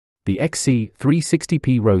The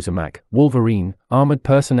XC-360P Rosomak Wolverine Armored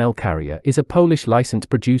Personnel Carrier is a Polish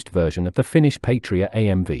license-produced version of the Finnish Patria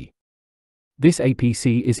AMV. This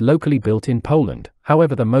APC is locally built in Poland,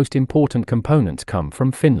 however the most important components come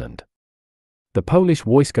from Finland. The Polish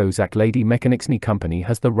Wojsko Zakłady Mechaniczne company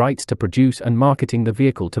has the rights to produce and marketing the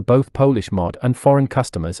vehicle to both Polish mod and foreign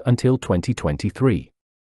customers until 2023.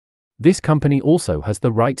 This company also has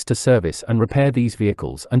the rights to service and repair these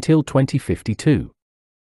vehicles until 2052.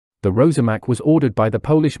 The Rosomak was ordered by the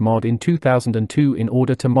Polish mod in 2002 in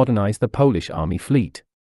order to modernize the Polish army fleet.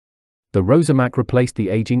 The Rosomak replaced the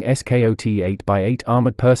aging SKOT 8x8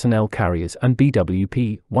 armored personnel carriers and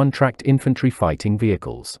BWP, one-tracked infantry fighting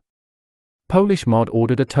vehicles. Polish mod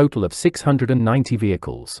ordered a total of 690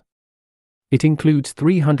 vehicles. It includes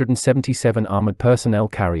 377 armored personnel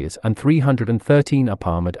carriers and 313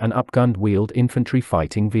 up-armored and up-gunned wheeled infantry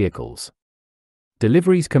fighting vehicles.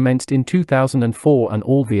 Deliveries commenced in 2004 and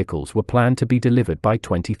all vehicles were planned to be delivered by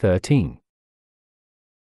 2013.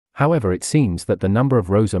 However, it seems that the number of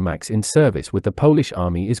Rosomaks in service with the Polish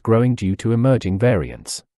army is growing due to emerging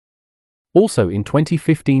variants. Also in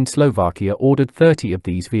 2015, Slovakia ordered 30 of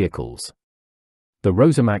these vehicles. The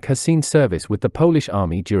Rosomak has seen service with the Polish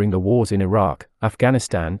army during the wars in Iraq,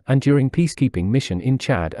 Afghanistan, and during peacekeeping mission in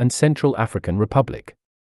Chad and Central African Republic.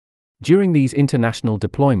 During these international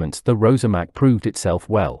deployments, the Rosomak proved itself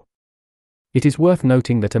well. It is worth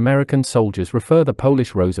noting that American soldiers refer the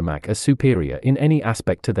Polish Rosomak as superior in any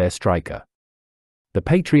aspect to their Striker. The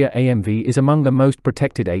Patria AMV is among the most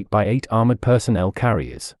protected 8x8 armored personnel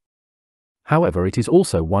carriers. However, it is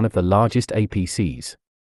also one of the largest APCs.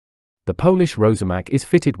 The Polish Rosomak is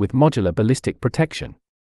fitted with modular ballistic protection.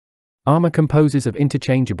 Armor composes of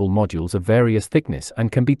interchangeable modules of various thickness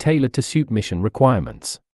and can be tailored to suit mission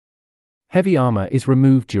requirements. Heavy armor is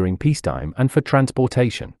removed during peacetime and for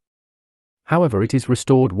transportation. However, it is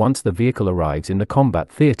restored once the vehicle arrives in the combat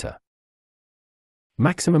theater.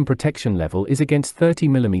 Maximum protection level is against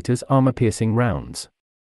 30mm armor-piercing rounds.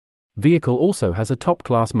 Vehicle also has a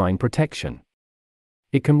top-class mine protection.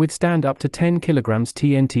 It can withstand up to 10 kg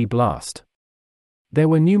TNT blast. There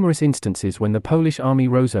were numerous instances when the Polish army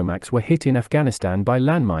Rosomaks were hit in Afghanistan by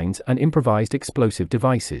landmines and improvised explosive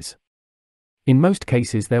devices. In most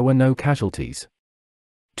cases there were no casualties.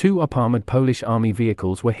 2 up-armored Polish army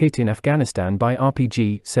vehicles were hit in Afghanistan by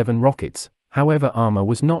RPG-7 rockets, however armor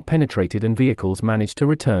was not penetrated and vehicles managed to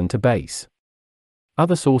return to base.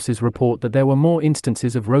 Other sources report that there were more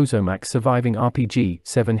instances of Rosomaks surviving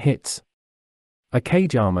RPG-7 hits. A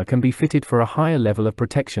cage armor can be fitted for a higher level of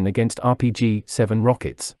protection against RPG-7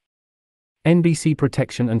 rockets. NBC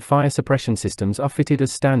protection and fire suppression systems are fitted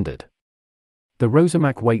as standard. The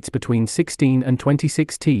Rosomak weighs between 16 and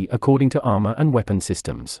 26 t according to armor and weapon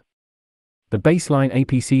systems. The baseline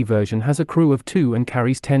APC version has a crew of 2 and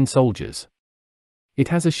carries 10 soldiers. It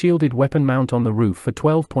has a shielded weapon mount on the roof for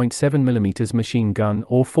 12.7mm machine gun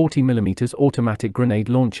or 40mm automatic grenade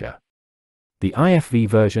launcher. The IFV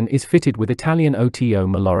version is fitted with Italian OTO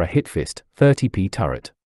Malora Hitfist 30p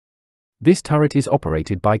turret. This turret is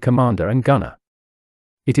operated by commander and gunner.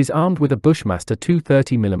 It is armed with a Bushmaster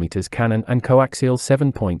 230mm cannon and coaxial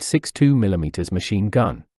 7.62mm machine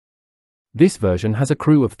gun. This version has a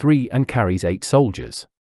crew of 3 and carries 8 soldiers.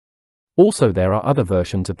 Also, there are other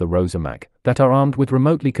versions of the Rosomak that are armed with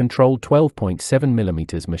remotely controlled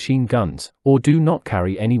 12.7mm machine guns, or do not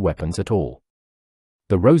carry any weapons at all.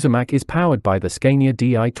 The Rosomak is powered by the Scania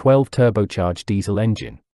Di12 turbocharged diesel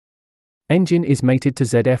engine. Engine is mated to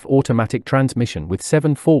ZF automatic transmission with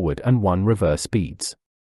 7 forward and 1 reverse speeds.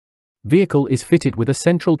 Vehicle is fitted with a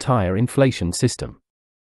central tire inflation system.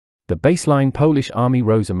 The baseline Polish Army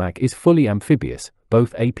Rosomak is fully amphibious,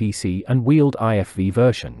 both APC and wheeled IFV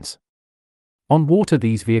versions. On water,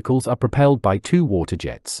 these vehicles are propelled by 2 water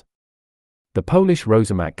jets. The Polish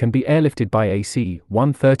Rosomak can be airlifted by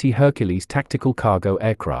AC-130 Hercules tactical cargo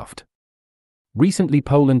aircraft. Recently,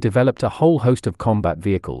 Poland developed a whole host of combat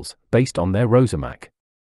vehicles based on their Rosomak.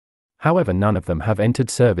 However, none of them have entered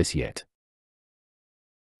service yet.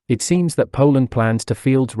 It seems that Poland plans to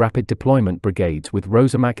field rapid deployment brigades with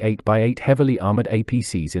Rosomak 8x8 heavily armored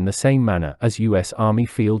APCs in the same manner as US Army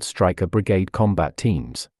Field Striker Brigade combat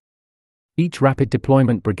teams. Each rapid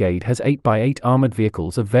deployment brigade has 8x8 armored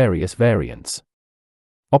vehicles of various variants.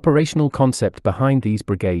 Operational concept behind these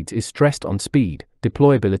brigades is stressed on speed,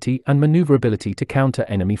 deployability and maneuverability to counter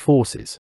enemy forces.